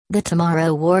The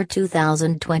Tomorrow War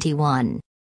 2021.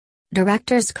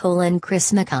 Directors: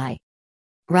 Chris Mackay.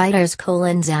 Writers: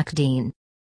 Zach Dean.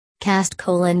 Cast: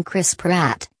 Chris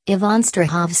Pratt, Yvonne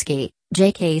Strahovski,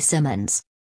 J.K. Simmons.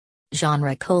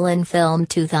 Genre: Film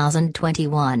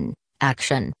 2021,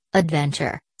 action,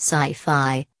 adventure,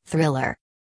 sci-fi, thriller.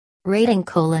 Rating: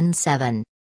 7.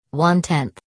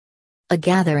 1/10. A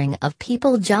gathering of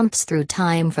people jumps through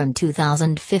time from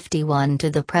 2051 to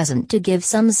the present to give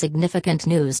some significant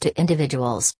news to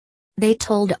individuals. They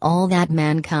told all that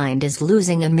mankind is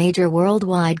losing a major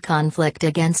worldwide conflict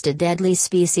against a deadly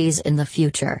species in the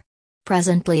future.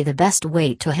 Presently, the best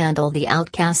way to handle the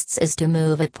outcasts is to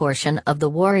move a portion of the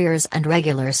warriors and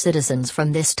regular citizens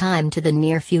from this time to the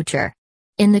near future.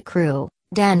 In the crew,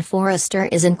 Dan Forrester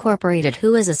is incorporated,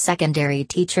 who is a secondary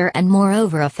teacher and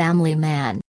moreover a family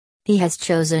man. He has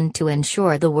chosen to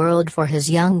ensure the world for his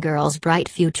young girl's bright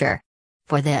future.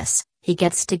 For this, he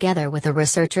gets together with a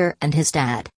researcher and his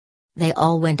dad. They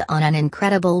all went on an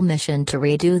incredible mission to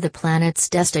redo the planet's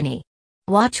destiny.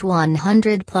 Watch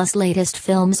 100+ latest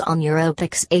films on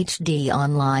Europix HD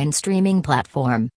online streaming platform.